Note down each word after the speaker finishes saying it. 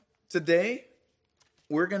Today,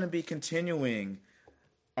 we're going to be continuing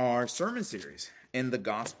our sermon series in the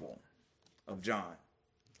Gospel of John.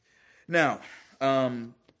 Now,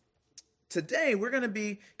 today we're going to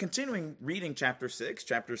be continuing reading chapter 6.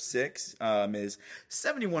 Chapter 6 is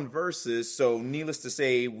 71 verses, so needless to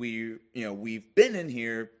say, we've been in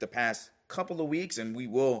here the past couple of weeks, and we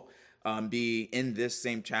will be in this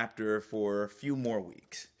same chapter for a few more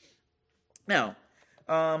weeks. Now,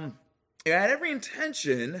 I had every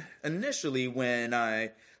intention initially when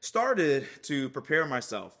I started to prepare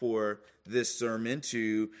myself for this sermon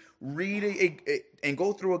to read and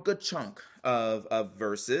go through a good chunk of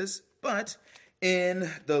verses, but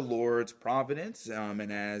in the Lord's providence,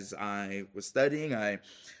 and as I was studying, I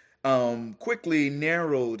quickly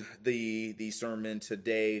narrowed the sermon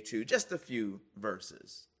today to just a few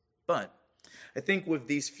verses. But I think with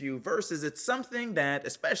these few verses, it's something that,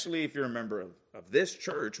 especially if you're a member of this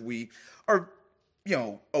church, we are,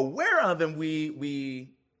 aware of and we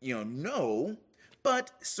know,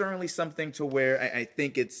 but certainly something to where I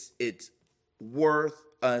think it's worth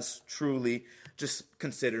us truly just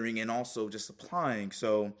considering and also just applying.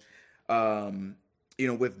 So,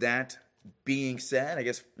 with that being said, I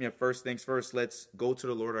guess, first things first, let's go to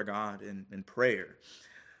the Lord our God in prayer.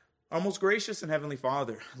 Our most gracious and heavenly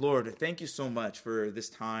Father, Lord, thank you so much for this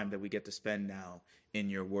time that we get to spend now in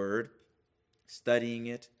your word, studying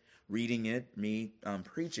it, reading it, me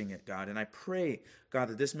preaching it, God. And I pray, God,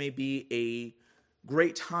 that this may be a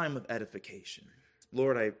great time of edification.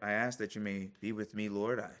 Lord, I ask that you may be with me,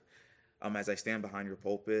 Lord. As I stand behind your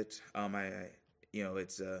pulpit,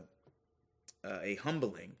 it's a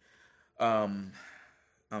humbling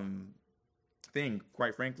thing,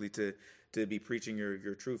 quite frankly, to be preaching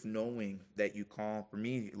your truth, knowing that you call for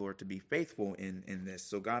me, Lord, to be faithful in this.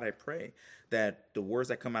 So, God, I pray that the words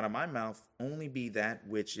that come out of my mouth only be that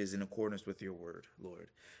which is in accordance with your word, Lord.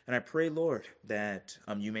 And I pray, Lord, that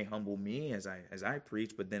you may humble me as I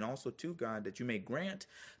preach, but then also, too, God, that you may grant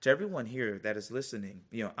to everyone here that is listening,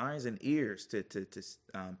 eyes and ears to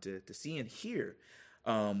see and hear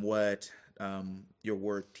what your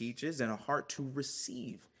word teaches, and a heart to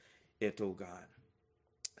receive it, oh God.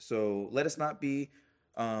 So let us not be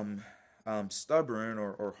stubborn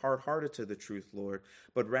or hard-hearted to the truth, Lord,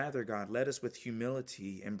 but rather, God, let us with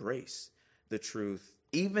humility embrace the truth,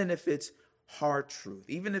 even if it's hard truth,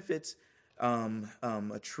 even if it's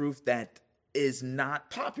a truth that is not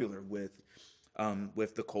popular with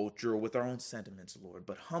the culture or with our own sentiments, Lord.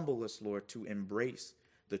 But humble us, Lord, to embrace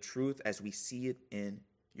the truth as we see it in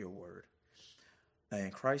your word. In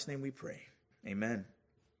Christ's name we pray. Amen.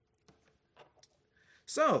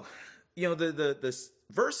 So, the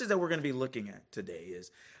verses that we're going to be looking at today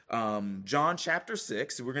is John chapter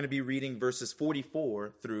 6. We're going to be reading verses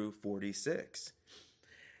 44 through 46.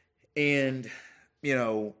 And,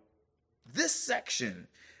 this section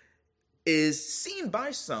is seen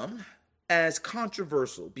by some as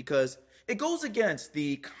controversial because it goes against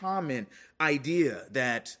the common idea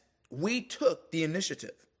that we took the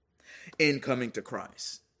initiative in coming to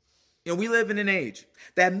Christ. We live in an age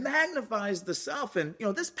that magnifies the self, and,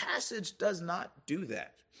 this passage does not do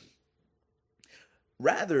that.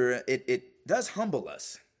 Rather, it does humble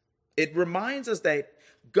us. It reminds us that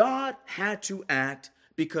God had to act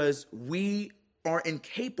because we are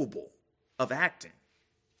incapable of acting.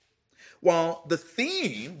 While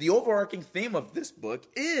the overarching theme of this book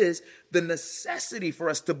is the necessity for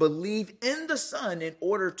us to believe in the Son in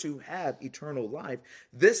order to have eternal life,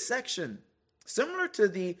 this section, similar to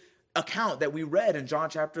the account that we read in John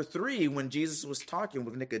chapter 3 when Jesus was talking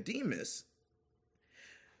with Nicodemus,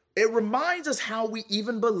 it reminds us how we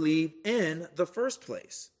even believe in the first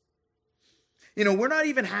place. We're not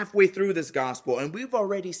even halfway through this gospel, and we've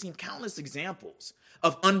already seen countless examples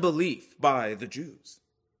of unbelief by the Jews.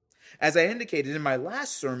 As I indicated in my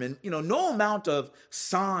last sermon, no amount of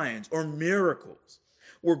signs or miracles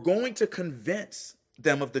were going to convince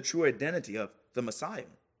them of the true identity of the Messiah.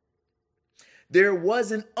 There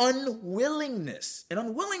was an unwillingness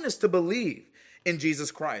to believe in Jesus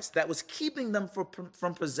Christ that was keeping them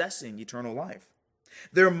from possessing eternal life.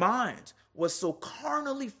 Their mind was so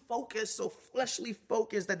carnally focused, so fleshly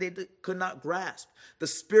focused, that they could not grasp the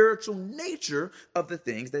spiritual nature of the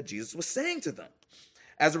things that Jesus was saying to them.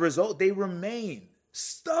 As a result, they remained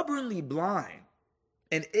stubbornly blind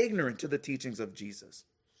and ignorant to the teachings of Jesus.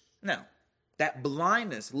 Now, that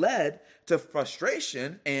blindness led to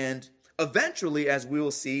frustration and eventually, as we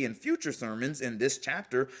will see in future sermons in this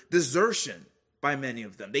chapter, desertion by many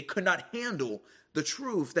of them. They could not handle the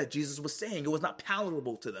truth that Jesus was saying. It was not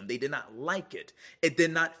palatable to them. They did not like it. It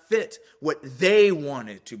did not fit what they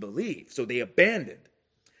wanted to believe. So they abandoned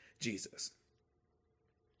Jesus.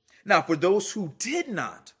 Now, for those who did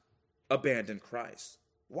not abandon Christ,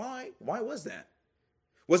 why? Why was that?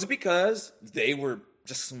 Was it because they were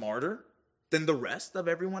just smarter than the rest of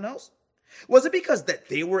everyone else? Was it because that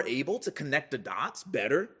they were able to connect the dots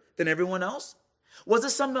better than everyone else? Was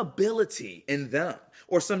it some ability in them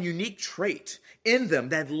or some unique trait in them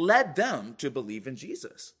that led them to believe in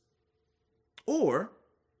Jesus? Or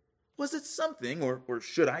was it something, or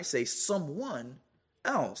should I say someone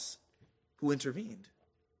else who intervened?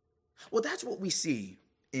 Well, that's what we see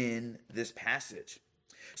in this passage.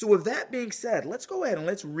 So with that being said, let's go ahead and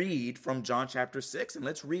let's read from John chapter 6, and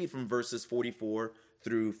let's read from verses 44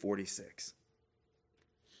 through 46.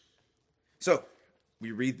 So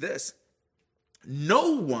we read this.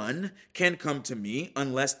 No one can come to me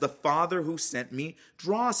unless the Father who sent me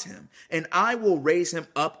draws him, and I will raise him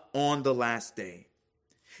up on the last day.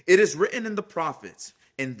 It is written in the prophets,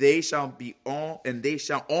 and they shall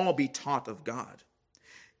all be taught of God.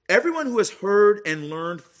 Everyone who has heard and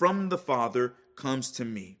learned from the Father comes to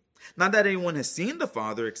me. Not that anyone has seen the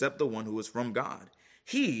Father except the one who is from God.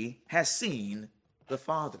 He has seen the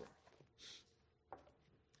Father.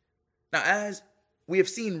 Now, as we have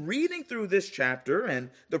seen reading through this chapter and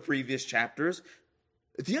the previous chapters,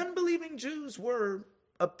 the unbelieving Jews were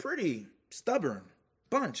a pretty stubborn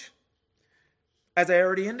bunch. As I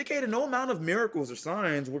already indicated, no amount of miracles or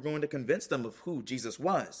signs were going to convince them of who Jesus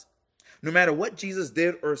was. No matter what Jesus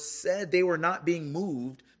did or said, they were not being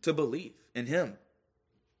moved to believe in him.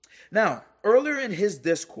 Now, earlier in his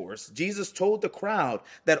discourse, Jesus told the crowd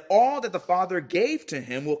that all that the Father gave to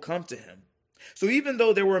him will come to him. So even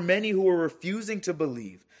though there were many who were refusing to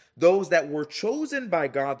believe, those that were chosen by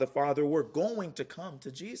God the Father were going to come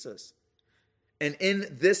to Jesus. And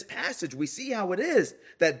in this passage, we see how it is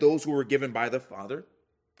that those who were given by the Father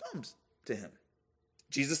comes to him.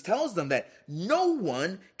 Jesus tells them that no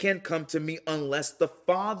one can come to me unless the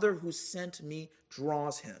Father who sent me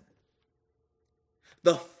draws him.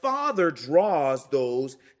 The Father draws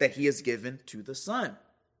those that he has given to the Son.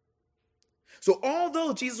 So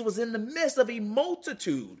although Jesus was in the midst of a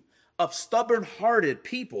multitude of stubborn-hearted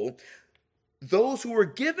people, those who were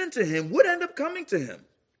given to him would end up coming to him.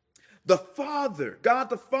 The Father, God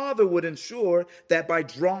the Father, would ensure that by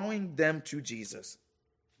drawing them to Jesus.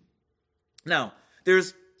 Now,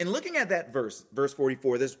 in looking at that verse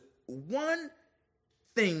 44, there's one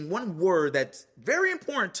word that's very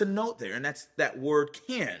important to note there, and that's that word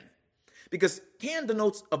can. Because can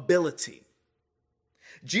denotes ability.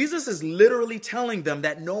 Jesus is literally telling them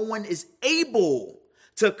that no one is able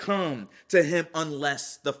to come to him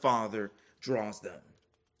unless the Father draws them.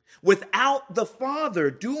 Without the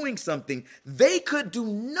Father doing something, they could do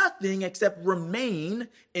nothing except remain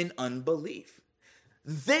in unbelief.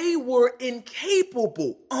 They were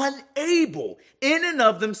incapable, unable, in and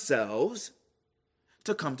of themselves,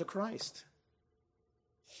 to come to Christ.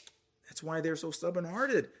 That's why they're so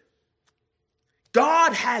stubborn-hearted.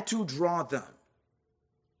 God had to draw them.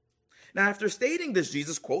 Now, after stating this,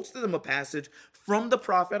 Jesus quotes to them a passage from the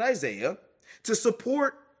prophet Isaiah to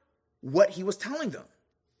support what he was telling them.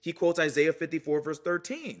 He quotes Isaiah 54, verse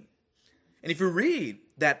 13. And if you read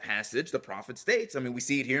that passage, the prophet states, we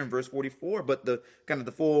see it here in verse 44, but the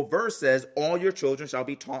full verse says, all your children shall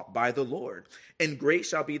be taught by the Lord, and great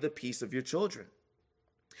shall be the peace of your children.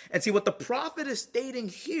 And see, what the prophet is stating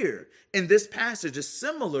here in this passage is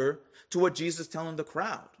similar to what Jesus is telling the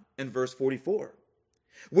crowd in verse 44,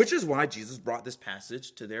 which is why Jesus brought this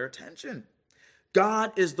passage to their attention.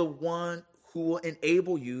 God is the one who will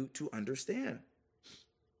enable you to understand.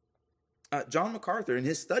 John MacArthur, in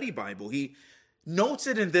his study Bible, he notes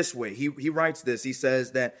it in this way. He writes this. He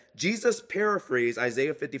says that Jesus paraphrased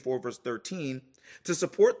Isaiah 54, verse 13, to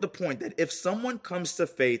support the point that if someone comes to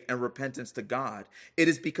faith and repentance to God, it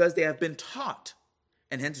is because they have been taught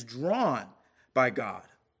and hence drawn by God.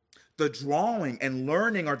 The drawing and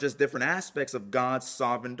learning are just different aspects of God's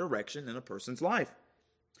sovereign direction in a person's life.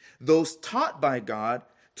 Those taught by God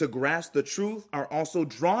to grasp the truth are also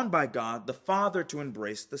drawn by God, the Father, to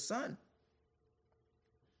embrace the Son.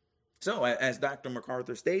 So, as Dr.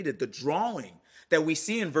 MacArthur stated, the drawing that we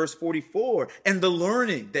see in verse 44 and the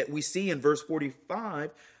learning that we see in verse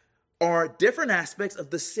 45 are different aspects of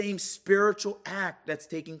the same spiritual act that's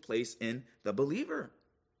taking place in the believer,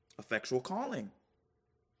 effectual calling.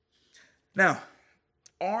 Now,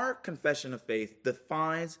 our confession of faith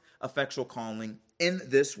defines effectual calling in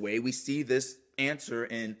this way. We see this answer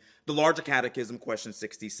in the Larger Catechism, question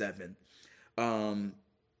 67.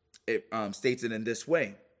 It states it in this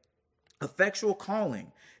way. Effectual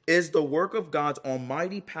calling is the work of God's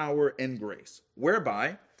almighty power and grace,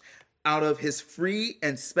 whereby, out of his free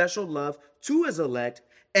and special love to his elect,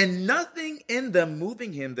 and nothing in them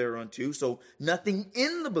moving him thereunto, so nothing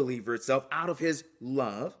in the believer itself out of his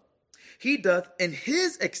love, he doth in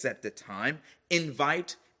his accepted time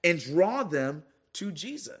invite and draw them to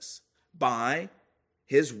Jesus by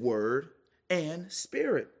his word and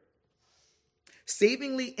spirit,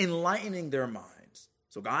 savingly enlightening their minds.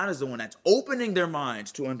 So God is the one that's opening their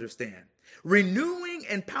minds to understand, renewing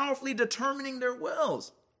and powerfully determining their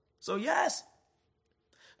wills. So yes,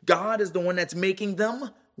 God is the one that's making them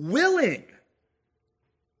willing.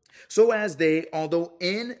 So as they, although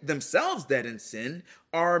in themselves dead in sin,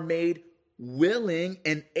 are made willing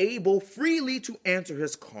and able freely to answer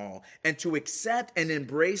his call and to accept and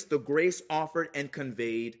embrace the grace offered and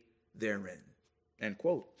conveyed therein. End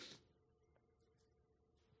quote.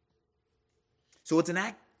 So it's an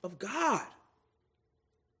act of God.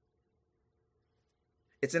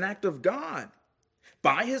 It's an act of God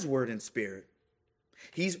by his word and spirit.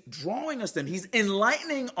 He's drawing us them. He's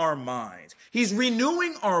enlightening our minds. He's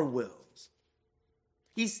renewing our wills.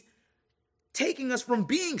 He's taking us from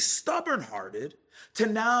being stubborn-hearted to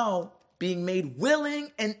now being made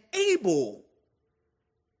willing and able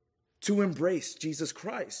to embrace Jesus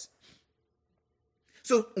Christ.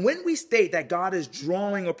 So when we state that God is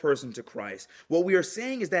drawing a person to Christ, what we are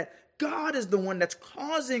saying is that God is the one that's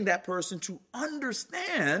causing that person to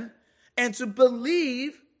understand and to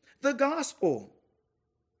believe the gospel.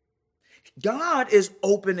 God is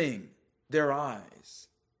opening their eyes.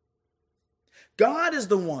 God is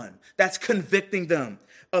the one that's convicting them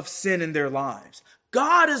of sin in their lives.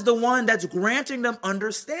 God is the one that's granting them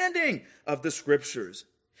understanding of the scriptures.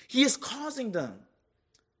 He is causing them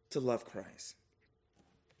to love Christ.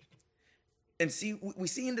 And see, we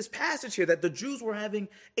see in this passage here that the Jews were having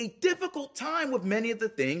a difficult time with many of the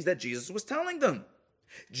things that Jesus was telling them.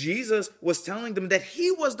 Jesus was telling them that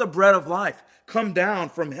he was the bread of life, come down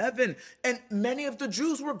from heaven. And many of the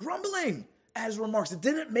Jews were grumbling at his remarks. It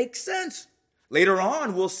didn't make sense. Later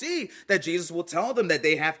on, we'll see that Jesus will tell them that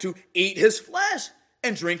they have to eat his flesh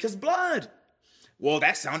and drink his blood. Well,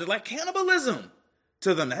 that sounded like cannibalism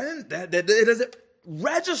to them. That it doesn't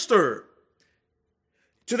register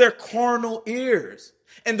to their carnal ears.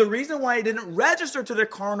 And the reason why it didn't register to their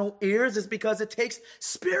carnal ears is because it takes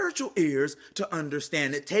spiritual ears to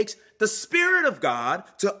understand. It takes the Spirit of God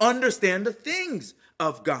to understand the things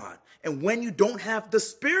of God. And when you don't have the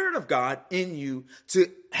Spirit of God in you to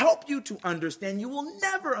help you to understand, you will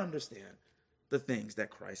never understand the things that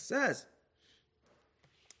Christ says.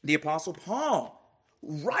 The Apostle Paul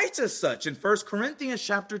writes as such in 1 Corinthians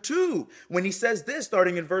chapter 2, when he says this,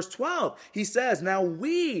 starting in verse 12, he says, "Now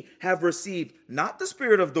we have received not the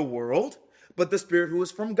spirit of the world, but the Spirit who is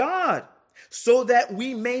from God, so that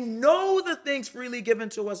we may know the things freely given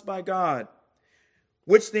to us by God,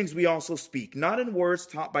 which things we also speak, not in words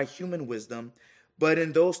taught by human wisdom, but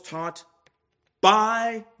in those taught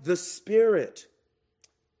by the Spirit."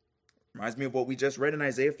 Reminds me of what we just read in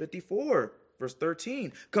Isaiah 54. Verse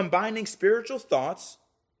 13, combining spiritual thoughts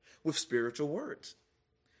with spiritual words.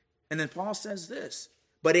 And then Paul says this,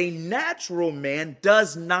 "But a natural man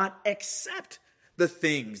does not accept the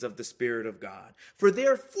things of the Spirit of God, for they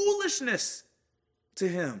are foolishness to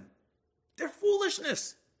him." They're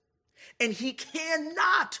foolishness. And he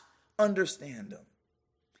cannot understand them.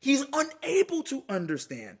 He's unable to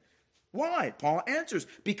understand. Why? Paul answers,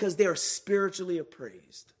 because they are spiritually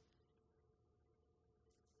appraised.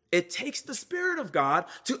 It takes the Spirit of God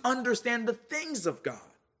to understand the things of God.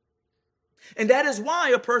 And that is why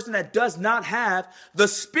a person that does not have the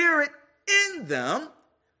Spirit in them,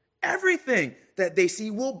 everything that they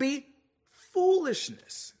see will be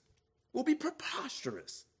foolishness, will be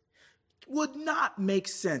preposterous, would not make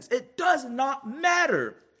sense. It does not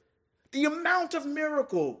matter the amount of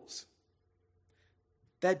miracles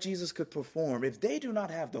that Jesus could perform. If they do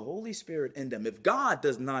not have the Holy Spirit in them, if God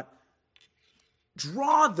does not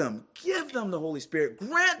draw them, give them the Holy Spirit,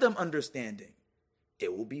 grant them understanding,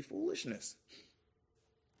 it will be foolishness.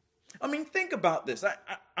 I mean, think about this.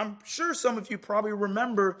 I'm sure some of you probably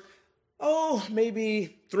remember,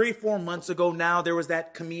 maybe 3-4 months ago now, there was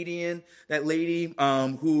that comedian, that lady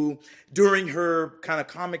who during her kind of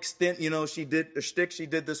comic stint, she did the shtick, she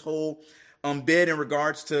did this whole bit in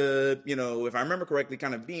regards to, if I remember correctly,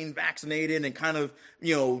 kind of being vaccinated and kind of,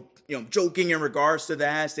 joking in regards to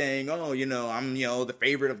that, saying, I'm, the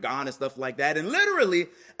favorite of God and stuff like that. And literally,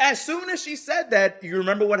 as soon as she said that, you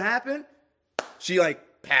remember what happened? She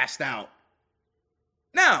passed out.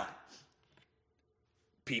 Now,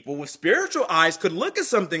 people with spiritual eyes could look at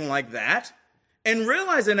something like that and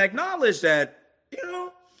realize and acknowledge that,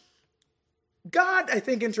 God, I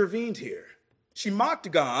think, intervened here. She mocked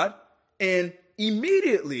God and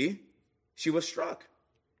immediately she was struck.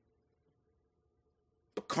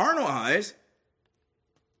 But carnal eyes,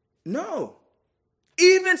 no.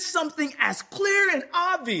 Even something as clear and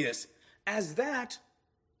obvious as that,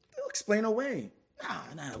 they'll explain away.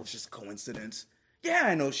 Nah, it was just coincidence. Yeah,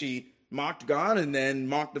 I know she mocked God and then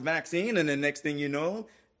mocked the vaccine, and then next thing you know,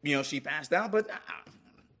 she passed out, but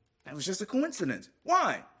that was just a coincidence.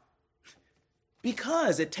 Why?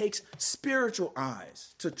 Because it takes spiritual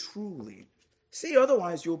eyes to truly see.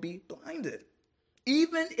 Otherwise, you'll be blinded.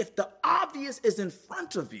 Even if the obvious is in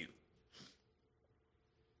front of you.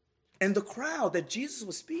 And the crowd that Jesus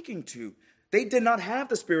was speaking to, they did not have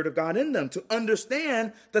the Spirit of God in them to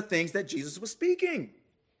understand the things that Jesus was speaking.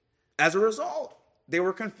 As a result, they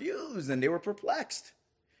were confused and they were perplexed.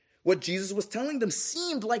 What Jesus was telling them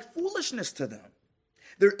seemed like foolishness to them.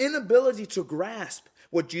 Their inability to grasp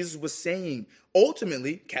what Jesus was saying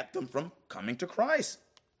ultimately kept them from coming to Christ.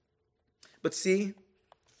 But see,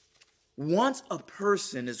 once a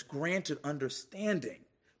person is granted understanding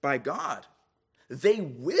by God, they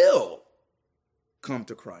will come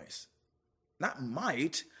to Christ. Not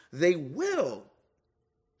might, they will.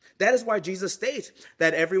 That is why Jesus states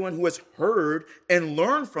that everyone who has heard and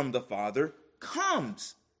learned from the Father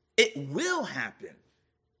comes. It will happen.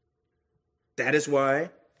 That is why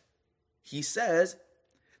he says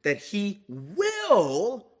that he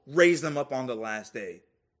will raise them up on the last day.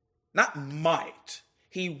 Not might.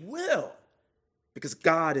 He will. Because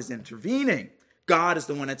God is intervening. God is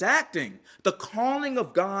the one that's acting. The calling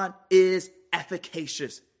of God is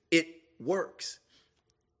efficacious. It works.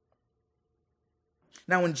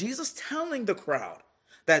 Now, when Jesus telling the crowd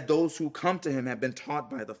that those who come to him have been taught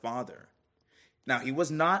by the Father, now he was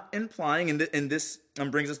not implying, and this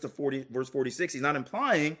brings us to verse 46, he's not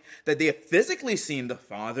implying that they have physically seen the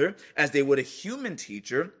Father as they would a human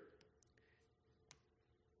teacher,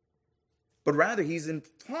 but rather he's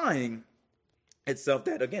implying itself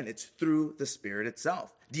that, again, it's through the Spirit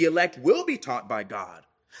itself. The elect will be taught by God,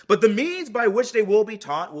 but the means by which they will be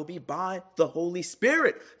taught will be by the Holy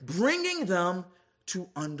Spirit, bringing them to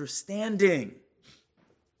understanding.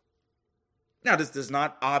 Now, this does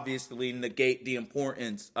not obviously negate the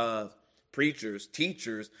importance of preachers,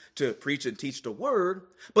 teachers, to preach and teach the word,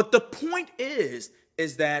 but the point is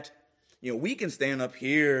that, we can stand up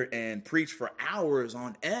here and preach for hours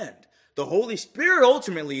on end. The Holy Spirit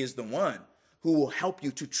ultimately is the one who will help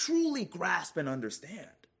you to truly grasp and understand.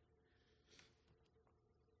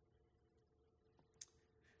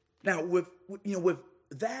 Now, with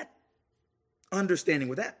that understanding,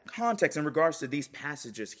 with that context in regards to these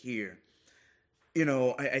passages here,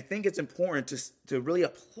 I think it's important to really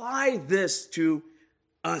apply this to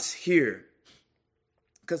us here.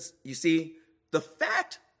 Because, you see, the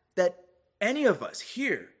fact that any of us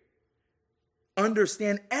here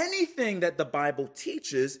understand anything that the Bible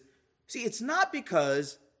teaches, see, it's not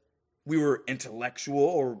because we were intellectual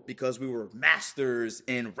or because we were masters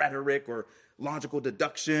in rhetoric or logical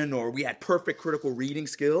deduction or we had perfect critical reading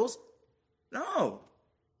skills. No.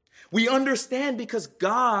 We understand because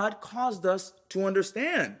God caused us to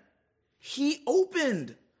understand. He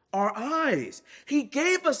opened our eyes. He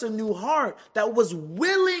gave us a new heart that was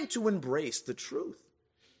willing to embrace the truth.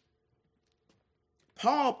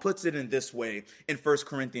 Paul puts it in this way in 1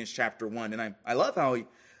 Corinthians chapter 1, and I love how he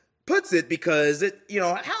puts it because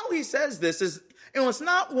how he says this is, it's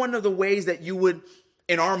not one of the ways that you would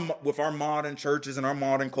with our modern churches and our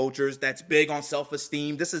modern cultures that's big on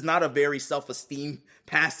self-esteem. This is not a very self-esteem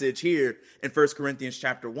passage here in 1 Corinthians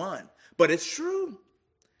chapter 1, but it's true.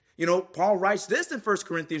 Paul writes this in 1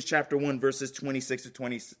 Corinthians chapter 1, verses 26 to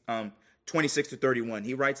 31.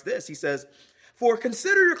 He writes this. He says, "For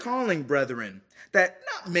consider your calling, brethren, that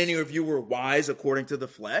not many of you were wise according to the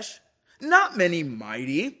flesh, not many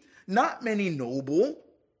mighty, not many noble."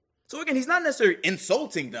 So again, he's not necessarily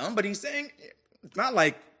insulting them, but he's saying it's not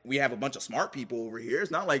like we have a bunch of smart people over here. It's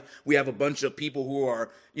not like we have a bunch of people who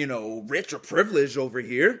are, rich or privileged over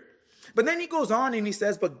here. But then he goes on and he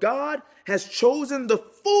says, "But God has chosen the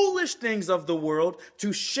foolish things of the world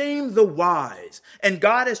to shame the wise. And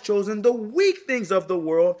God has chosen the weak things of the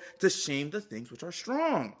world to shame the things which are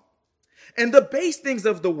strong. And the base things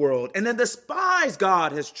of the world and the despised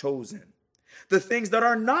God has chosen. The things that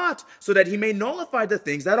are not, so that he may nullify the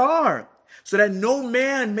things that are, so that no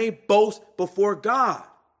man may boast before God."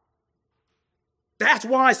 That's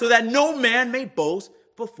why, so that no man may boast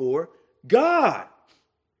before God.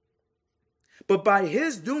 "But by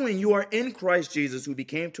his doing you are in Christ Jesus, who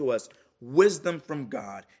became to us wisdom from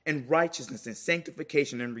God, and righteousness and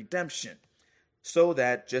sanctification and redemption, so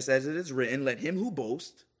that, just as it is written, let him who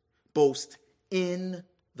boasts, boast in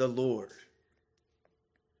the Lord."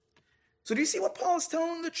 So do you see what Paul is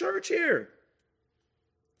telling the church here?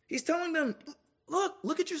 He's telling them,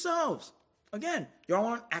 look at yourselves. Again, y'all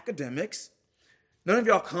aren't academics. None of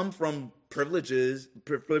y'all come from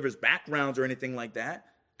privileged backgrounds or anything like that.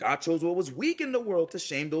 God chose what was weak in the world to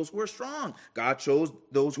shame those who are strong. God chose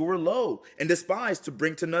those who were low and despised to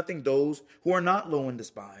bring to nothing those who are not low and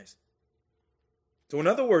despised. So in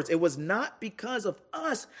other words, it was not because of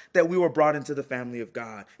us that we were brought into the family of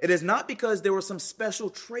God. It is not because there was some special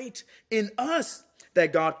trait in us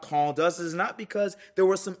that God called us. It is not because there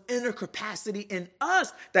was some inner capacity in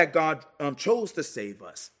us that God chose to save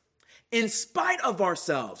us. In spite of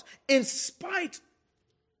ourselves, in spite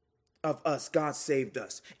of us, God saved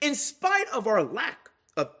us. In spite of our lack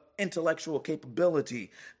of intellectual capability,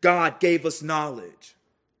 God gave us knowledge.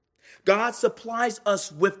 God supplies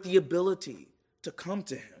us with the ability to come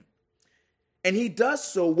to him. And he does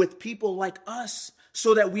so with people like us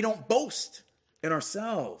so that we don't boast in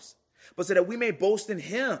ourselves, but so that we may boast in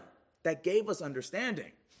him that gave us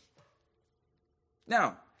understanding.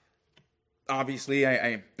 Now, obviously,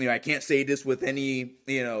 I can't say this with any,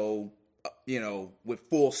 with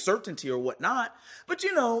full certainty or whatnot, but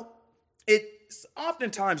it's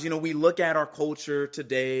oftentimes, we look at our culture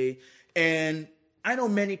today, and I know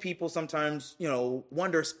many people sometimes,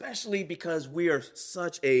 wonder, especially because we are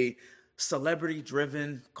such a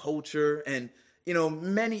celebrity-driven culture, and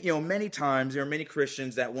many times there are many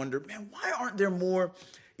Christians that wonder, man, why aren't there more,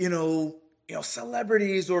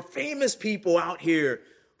 celebrities or famous people out here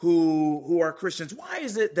who are Christians? Why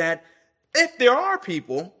is it that if there are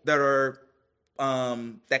people that are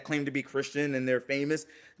that claim to be Christian and they're famous,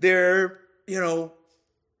 they're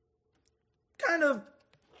kind of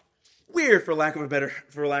weird, for lack of a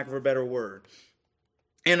better word?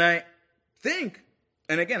 And I think,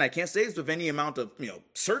 and again, I can't say this with any amount of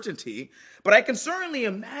certainty, but I can certainly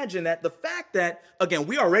imagine that the fact that, again,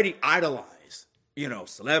 we already idolize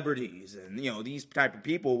celebrities and these type of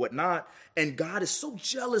people, whatnot, and God is so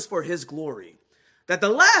jealous for his glory that the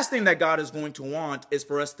last thing that God is going to want is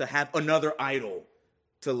for us to have another idol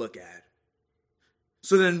to look at.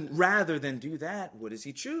 So then, rather than do that, what does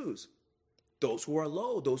he choose? Those who are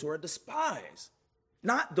low, those who are despised,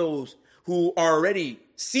 not those who are already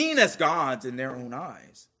seen as gods in their own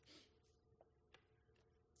eyes.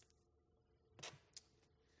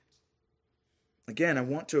 Again, I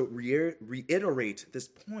want to reiterate this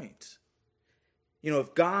point.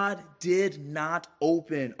 If God did not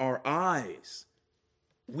open our eyes,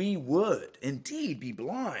 we would indeed be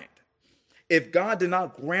blind. If God did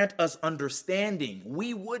not grant us understanding,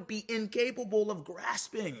 we would be incapable of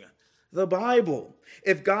grasping the Bible.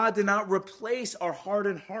 If God did not replace our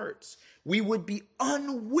hardened hearts, we would be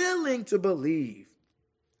unwilling to believe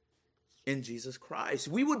in Jesus Christ.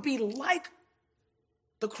 We would be like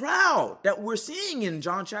the crowd that we're seeing in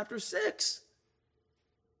John chapter 6.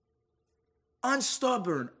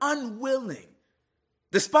 Unstubborn, unwilling,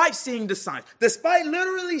 despite seeing the signs, despite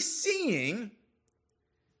literally seeing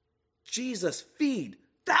Jesus feed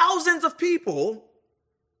thousands of people,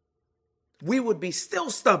 we would be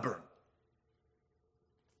still stubborn.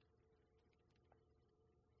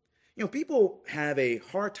 People have a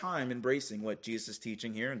hard time embracing what Jesus is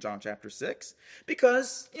teaching here in John chapter 6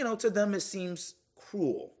 because, to them it seems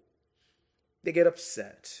cruel. They get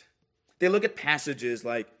upset. They look at passages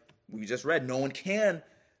like we just read, no one can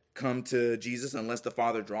come to Jesus unless the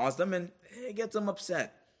Father draws them, and it gets them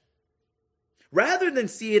upset. Rather than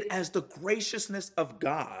see it as the graciousness of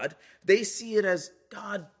God, they see it as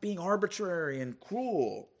God being arbitrary and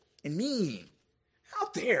cruel and mean. How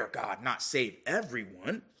dare God not save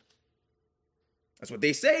everyone? That's what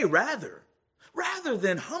they say, rather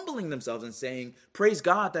than humbling themselves and saying, praise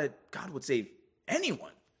God that God would save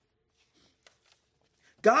anyone.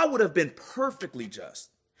 God would have been perfectly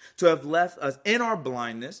just to have left us in our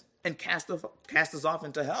blindness and cast us off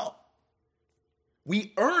into hell.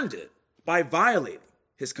 We earned it by violating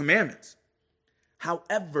his commandments.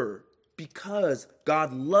 However, because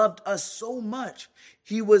God loved us so much,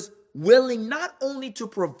 he was willing not only to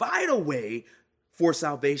provide a way for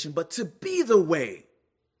salvation, but to be the way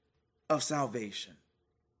of salvation.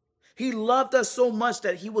 He loved us so much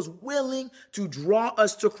that he was willing to draw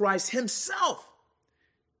us to Christ himself,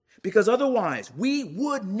 because otherwise we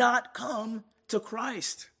would not come to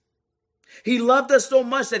Christ. He loved us so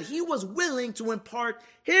much that he was willing to impart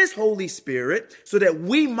his Holy Spirit so that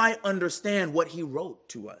we might understand what he wrote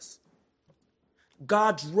to us.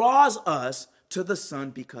 God draws us to the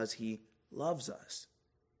Son because he loves us.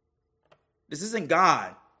 This isn't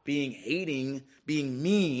God being hating, being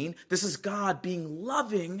mean. This is God being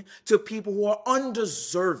loving to people who are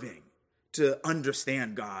undeserving to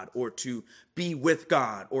understand God or to be with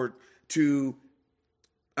God or to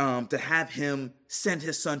to have him send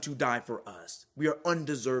his son to die for us. We are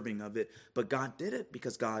undeserving of it, but God did it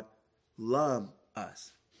because God loved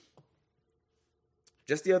us.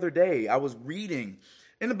 Just the other day, I was reading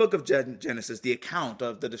in the book of Genesis the account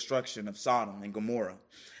of the destruction of Sodom and Gomorrah.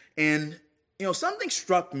 And, something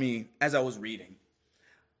struck me as I was reading.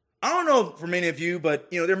 I don't know for many of you,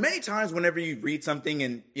 but, there are many times whenever you read something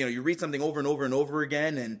and, you read something over and over and over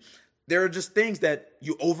again, and there are just things that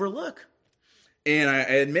you overlook. And I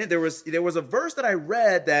admit there was a verse that I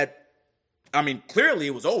read that, clearly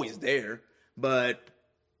it was always there, but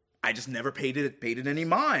I just never paid it any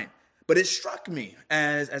mind. But it struck me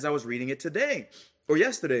as I was reading it today or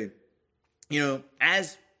yesterday.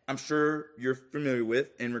 As I'm sure you're familiar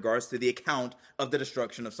with in regards to the account of the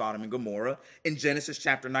destruction of Sodom and Gomorrah. In Genesis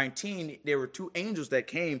chapter 19, there were two angels that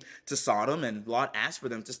came to Sodom, and Lot asked for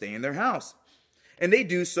them to stay in their house. And they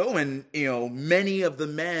do so, and many of the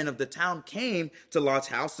men of the town came to Lot's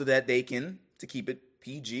house so that they can, to keep it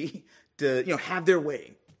PG, to have their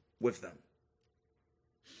way with them.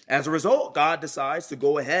 As a result, God decides to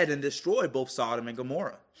go ahead and destroy both Sodom and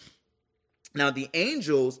Gomorrah. Now, the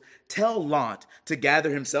angels tell Lot to gather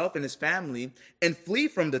himself and his family and flee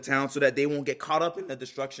from the town so that they won't get caught up in the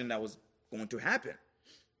destruction that was going to happen.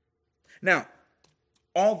 Now,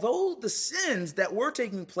 although the sins that were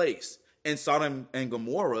taking place in Sodom and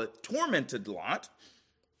Gomorrah tormented Lot,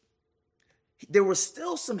 there was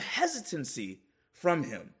still some hesitancy from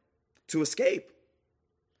him to escape.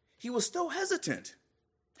 He was still hesitant.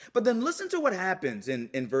 But then listen to what happens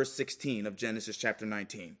in verse 16 of Genesis chapter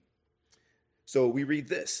 19. So we read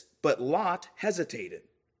this, but Lot hesitated.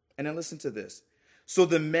 And then listen to this. So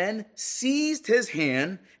the men seized his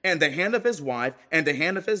hand and the hand of his wife and the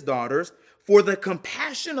hand of his daughters, for the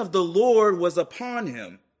compassion of the Lord was upon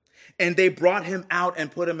him. And they brought him out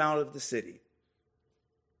and put him out of the city.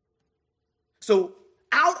 So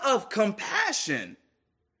out of compassion,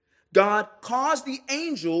 God caused the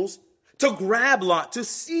angels to grab Lot, to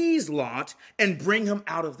seize Lot, and bring him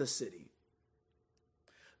out of the city.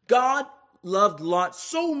 God loved Lot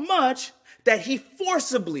so much that he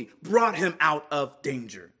forcibly brought him out of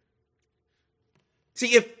danger.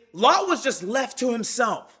 See, if Lot was just left to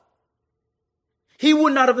himself, he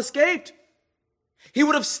would not have escaped. He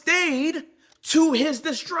would have stayed to his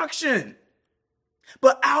destruction.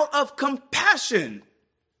 But out of compassion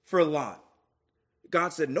for Lot,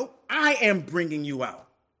 God said, "Nope, I am bringing you out."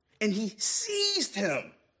 And he seized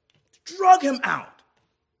him, drug him out.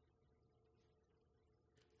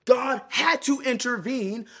 God had to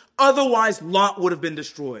intervene, otherwise Lot would have been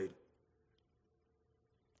destroyed.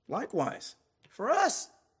 Likewise, for us,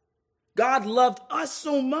 God loved us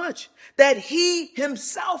so much that he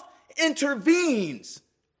himself intervenes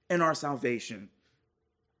in our salvation.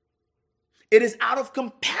 It is out of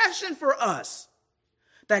compassion for us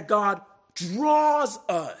that God draws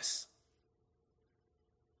us.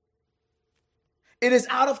 It is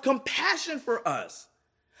out of compassion for us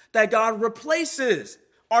that God replaces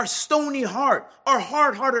our stony heart, our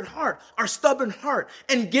hard-hearted heart, our stubborn heart,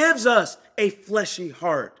 and gives us a fleshy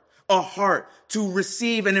heart, a heart to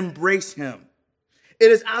receive and embrace him. It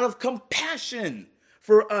is out of compassion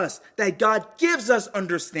for us that God gives us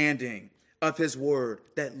understanding of his word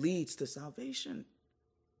that leads to salvation.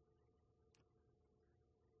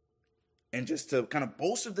 And just to kind of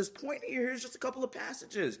bolster this point here, here's just a couple of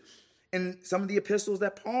passages in some of the epistles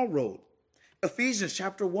that Paul wrote. Ephesians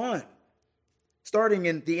chapter 1. Starting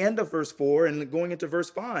in the end of verse 4 and going into verse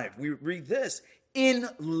 5, we read this. In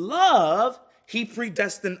love, he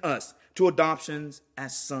predestined us to adoptions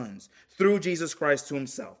as sons through Jesus Christ to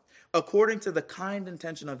himself, according to the kind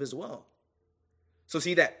intention of his will. So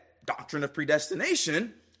see, that doctrine of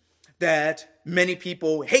predestination that many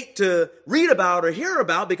people hate to read about or hear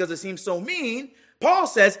about because it seems so mean, Paul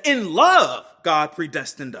says, in love, God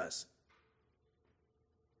predestined us.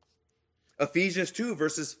 Ephesians 2,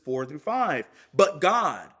 verses 4 through 5. But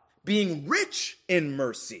God, being rich in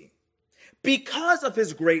mercy, because of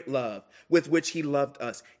his great love with which he loved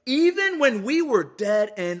us, even when we were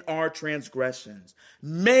dead in our transgressions,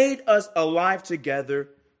 made us alive together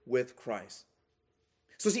with Christ.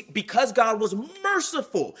 So see, because God was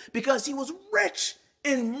merciful, because he was rich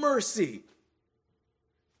in mercy,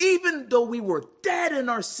 even though we were dead in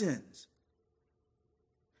our sins,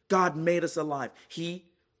 God made us alive. He,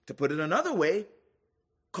 to put it another way,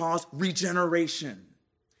 caused regeneration.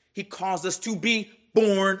 He caused us to be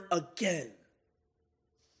born again.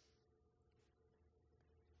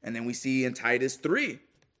 And then we see in Titus 3,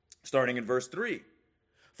 starting in verse 3,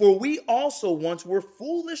 for we also once were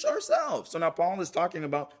foolish ourselves. So now Paul is talking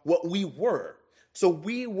about what we were. So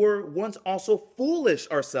we were once also foolish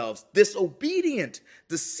ourselves, disobedient,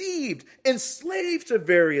 deceived, enslaved to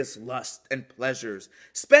various lusts and pleasures,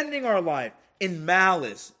 spending our life in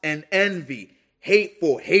malice and envy,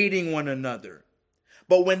 hateful, hating one another.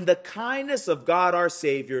 But when the kindness of God our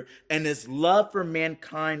Savior and his love for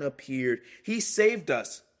mankind appeared, he saved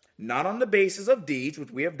us, not on the basis of deeds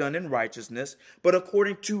which we have done in righteousness, but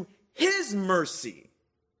according to his mercy.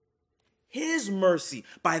 His mercy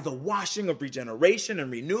by the washing of regeneration and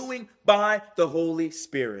renewing by the Holy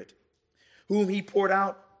Spirit, whom he poured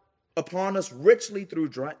out upon us richly through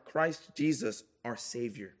Christ Jesus, our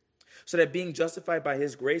Savior, so that being justified by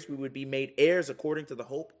his grace, we would be made heirs according to the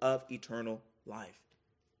hope of eternal life.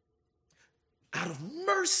 Out of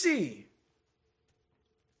mercy,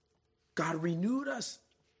 God renewed us.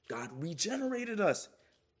 God regenerated us.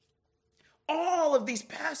 All of these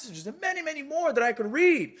passages and many, many more that I could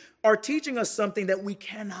read are teaching us something that we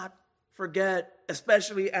cannot forget,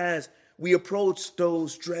 especially as we approach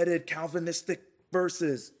those dreaded Calvinistic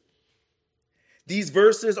verses. These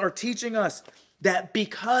verses are teaching us that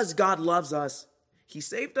because God loves us, he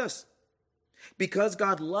saved us. Because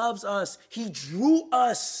God loves us, he drew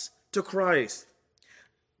us to Christ.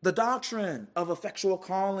 The doctrine of effectual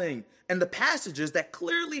calling and the passages that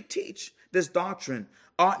clearly teach this doctrine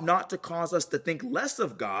ought not to cause us to think less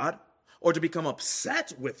of God or to become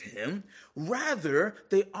upset with him. Rather,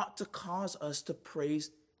 they ought to cause us to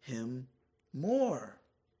praise him more.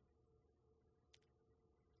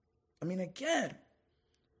 I mean, again,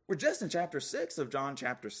 we're just in chapter 6 of John,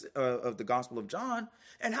 of the Gospel of John.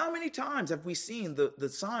 And how many times have we seen the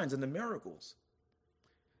signs and the miracles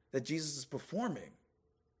that Jesus is performing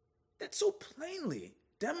that so plainly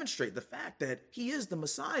demonstrate the fact that he is the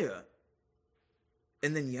Messiah?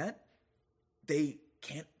 And then yet, they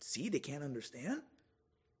can't see, they can't understand.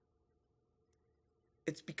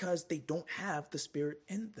 It's because they don't have the Spirit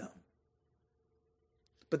in them.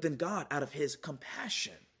 But then God, out of his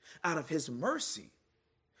compassion, out of his mercy,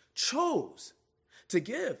 chose to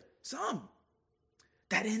give some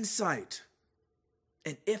that insight.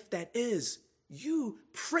 And if that is you,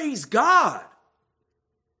 praise God.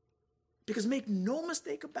 Because make no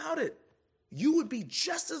mistake about it, you would be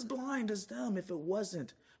just as blind as them if it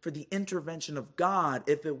wasn't for the intervention of God,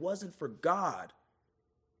 if it wasn't for God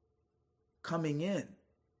coming in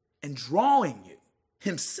and drawing you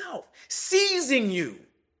himself, seizing you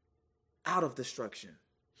out of destruction.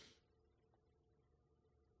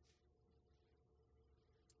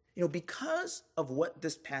 Because of what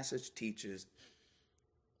this passage teaches,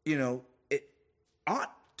 it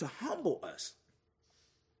ought to humble us.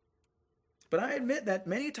 But I admit that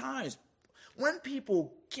many times when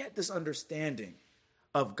people get this understanding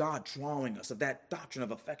of God drawing us, of that doctrine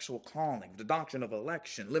of effectual calling, the doctrine of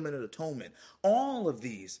election, limited atonement, all of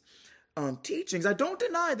these teachings, I don't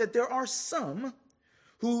deny that there are some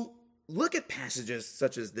who look at passages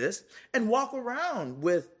such as this and walk around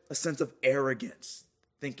with a sense of arrogance,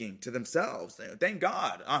 thinking to themselves, thank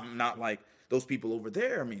God I'm not like those people over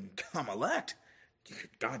there. I mean, I'm elect.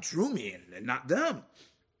 God drew me and not them.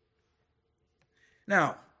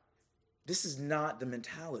 Now, this is not the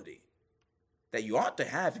mentality that you ought to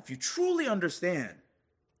have if you truly understand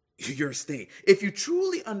your state, if you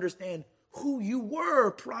truly understand who you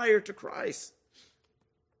were prior to Christ.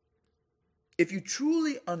 If you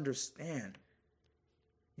truly understand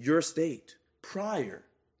your state prior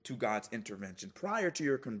to God's intervention, prior to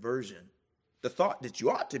your conversion, the thought that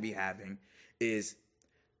you ought to be having is,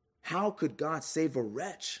 how could God save a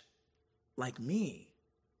wretch like me?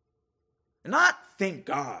 Not thank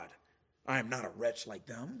God I am not a wretch like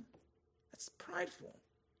them. That's prideful.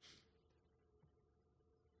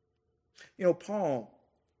 Paul,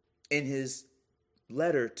 in his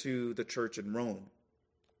letter to the church in Rome,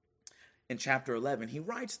 in chapter 11, he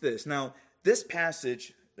writes this. Now, this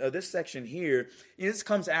passage, this section here, this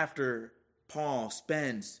comes after Paul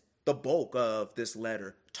spends the bulk of this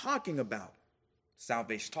letter talking about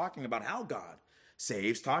salvation, talking about how God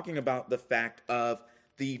saves, talking about the fact of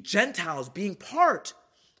the Gentiles being part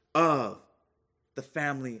of the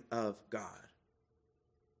family of God.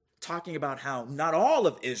 Talking about how not all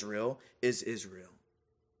of Israel is Israel.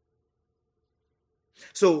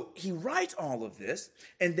 So he writes all of this,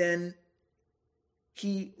 and then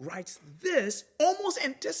he writes this almost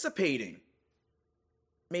anticipating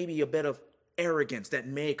maybe a bit of arrogance that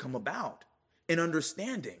may come about in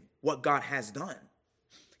understanding what God has done.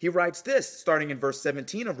 He writes this, starting in verse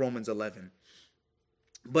 17 of Romans 11.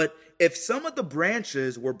 But if some of the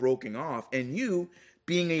branches were broken off, and you,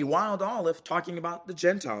 being a wild olive, talking about the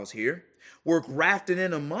Gentiles here, were grafted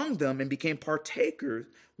in among them and became partakers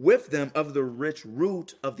with them of the rich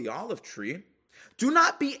root of the olive tree, Do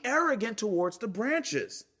not be arrogant towards the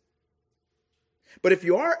branches. But if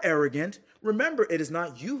you are arrogant, remember it is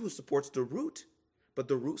not you who supports the root, but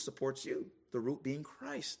the root supports you, the root being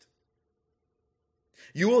Christ.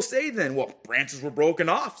 You will say then, well, branches were broken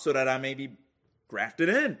off so that I may be grafted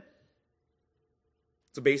in.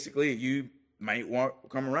 So basically, you might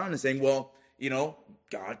come around and saying, well,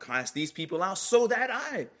 God cast these people out so that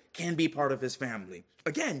I can be part of his family.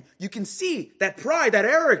 Again, you can see that pride, that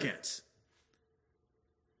arrogance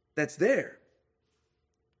that's there.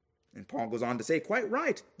 And Paul goes on to say, quite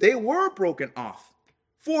right, they were broken off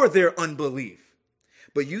for their unbelief,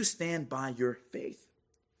 but you stand by your faith.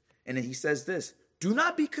 And then he says this, do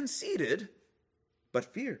not be conceited, but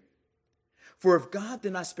fear. For if God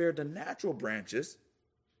did not spare the natural branches,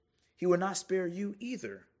 he will not spare you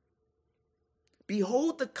either.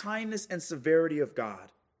 Behold the kindness and severity of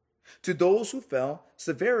God. To those who fell,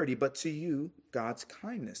 severity, but to you, God's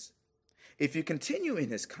kindness. If you continue in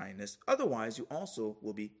his kindness, otherwise you also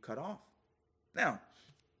will be cut off. Now,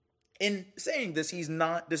 in saying this,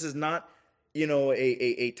 this is not,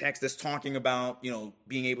 a text that's talking about,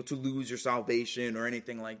 being able to lose your salvation or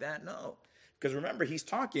anything like that. No, because remember, he's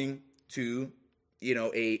talking to,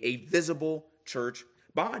 a visible church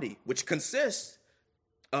body, which consists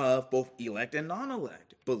of both elect and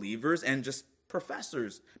non-elect, believers and just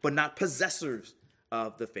professors, but not possessors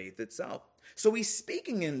of the faith itself. So he's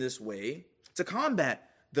speaking in this way to combat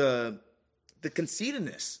the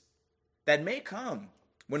conceitedness that may come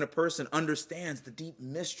when a person understands the deep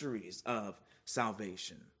mysteries of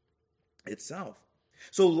salvation itself.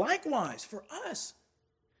 So likewise for us,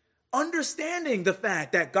 understanding the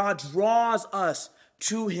fact that God draws us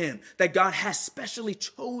to him, that God has specially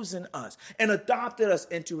chosen us and adopted us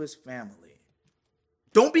into his family.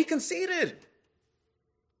 Don't be conceited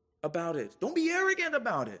about it. Don't be arrogant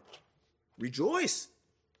about it. Rejoice.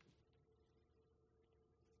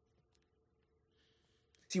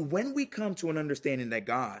 See, when we come to an understanding that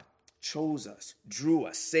God chose us, drew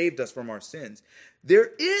us, saved us from our sins,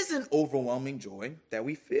 there is an overwhelming joy that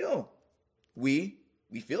we feel. We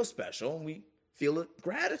feel special and we feel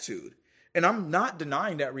gratitude. And I'm not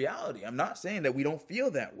denying that reality. I'm not saying that we don't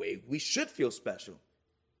feel that way. We should feel special.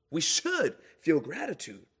 We should feel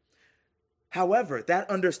gratitude. However, that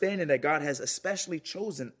understanding that God has especially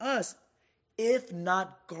chosen us, if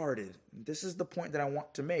not guarded, this is the point that I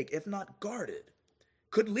want to make, if not guarded,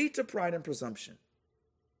 could lead to pride and presumption.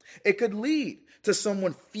 It could lead to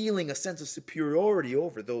someone feeling a sense of superiority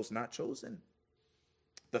over those not chosen.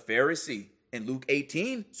 The Pharisee in Luke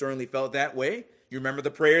 18 certainly felt that way. You remember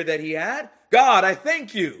the prayer that he had? God, I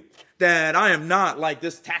thank you that I am not like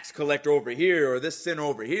this tax collector over here or this sinner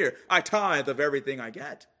over here. I tithe of everything I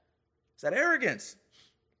get. Is that arrogance?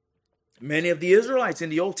 Many of the Israelites in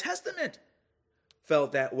the Old Testament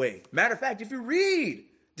felt that way. Matter of fact, if you read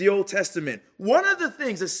the Old Testament, one of the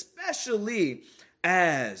things, especially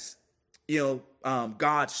as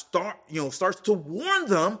God starts to warn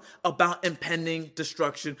them about impending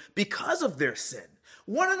destruction because of their sin.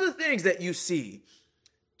 One of the things that you see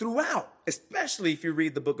throughout, especially if you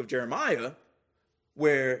read the book of Jeremiah,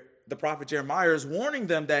 where the prophet Jeremiah is warning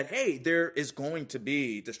them that, hey, there is going to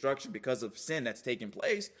be destruction because of sin that's taking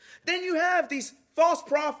place. Then you have these false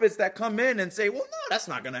prophets that come in and say, well, no, that's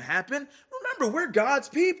not going to happen. Remember, we're God's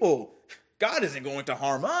people. God isn't going to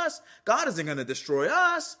harm us. God isn't going to destroy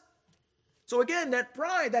us. So again, that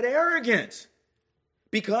pride, that arrogance,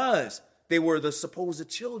 because they were the supposed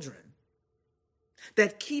children,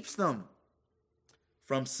 that keeps them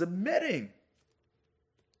from submitting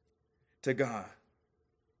to God.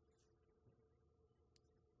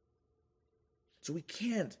 So we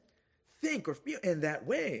can't think or feel in that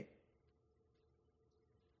way.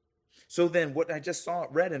 So then what I just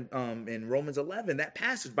read in Romans 11, that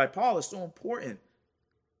passage by Paul is so important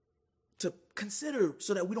to consider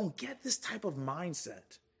so that we don't get this type of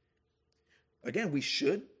mindset. Again, we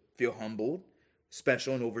should feel humbled,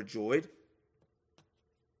 special, and overjoyed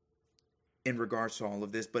in regards to all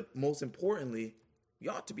of this. But most importantly, we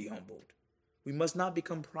ought to be humbled. We must not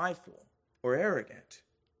become prideful or arrogant.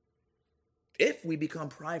 If we become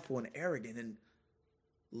prideful and arrogant in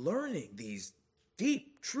learning these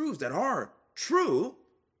deep truths that are true,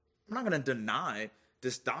 I'm not going to deny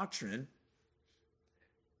this doctrine.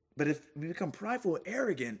 But if we become prideful and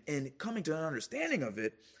arrogant in coming to an understanding of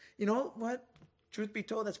it, you know what? Truth be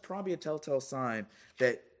told, that's probably a telltale sign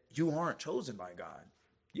that you aren't chosen by God.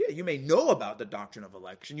 Yeah, you may know about the doctrine of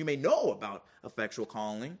election. You may know about effectual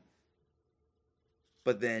calling.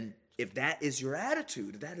 But then if that is your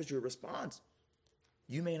attitude, if that is your response,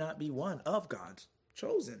 you may not be one of God's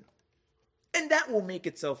chosen. And that will make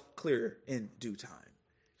itself clear in due time.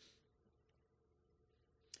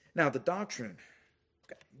 Now, the doctrine,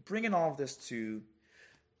 bringing all of this to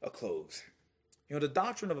a close. The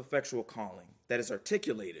doctrine of effectual calling that is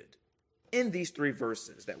articulated in these 3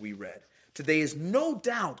 verses that we read today is no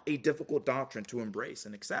doubt a difficult doctrine to embrace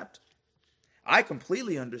and accept. I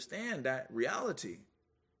completely understand that reality.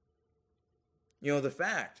 The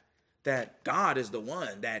fact that God is the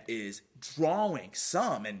one that is drawing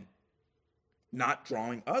some and not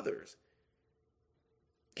drawing others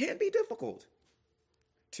can be difficult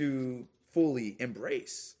to fully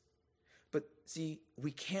embrace. But see,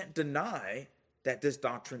 we can't deny that this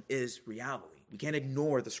doctrine is reality. We can't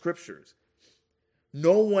ignore the scriptures.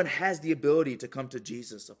 No one has the ability to come to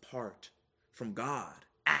Jesus apart from God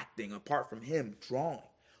acting, apart from him drawing.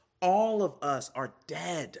 All of us are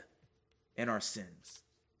dead in our sins.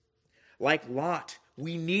 Like Lot,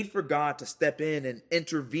 we need for God to step in and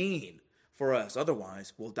intervene for us.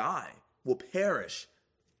 Otherwise, we'll die, we'll perish.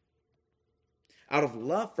 Out of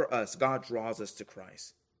love for us, God draws us to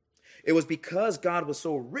Christ. It was because God was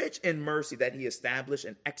so rich in mercy that he established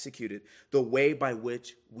and executed the way by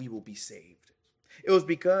which we will be saved. It was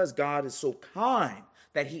because God is so kind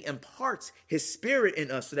that he imparts his spirit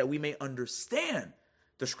in us so that we may understand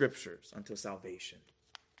the scriptures until salvation.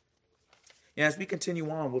 And as we continue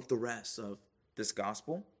on with the rest of this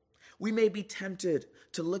gospel, we may be tempted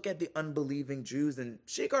to look at the unbelieving Jews and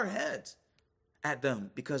shake our heads at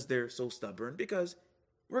them because they're so stubborn, because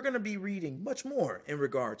we're going to be reading much more in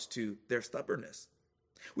regards to their stubbornness.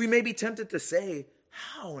 We may be tempted to say,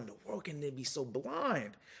 how in the world can they be so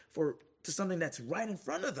blind to something that's right in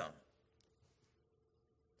front of them?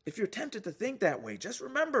 If you're tempted to think that way, just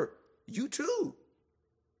remember, you too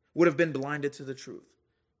would have been blinded to the truth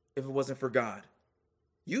if it wasn't for God.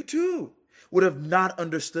 You too would have not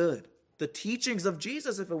understood the teachings of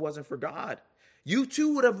Jesus if it wasn't for God. You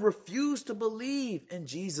too would have refused to believe in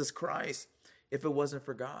Jesus Christ if it wasn't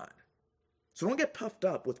for God. So don't get puffed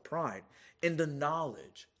up with pride in the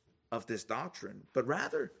knowledge of this doctrine, but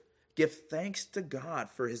rather give thanks to God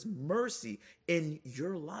for his mercy in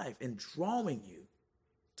your life, in drawing you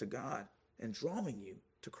to God and drawing you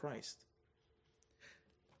to Christ.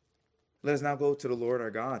 Let us now go to the Lord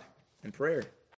our God in prayer.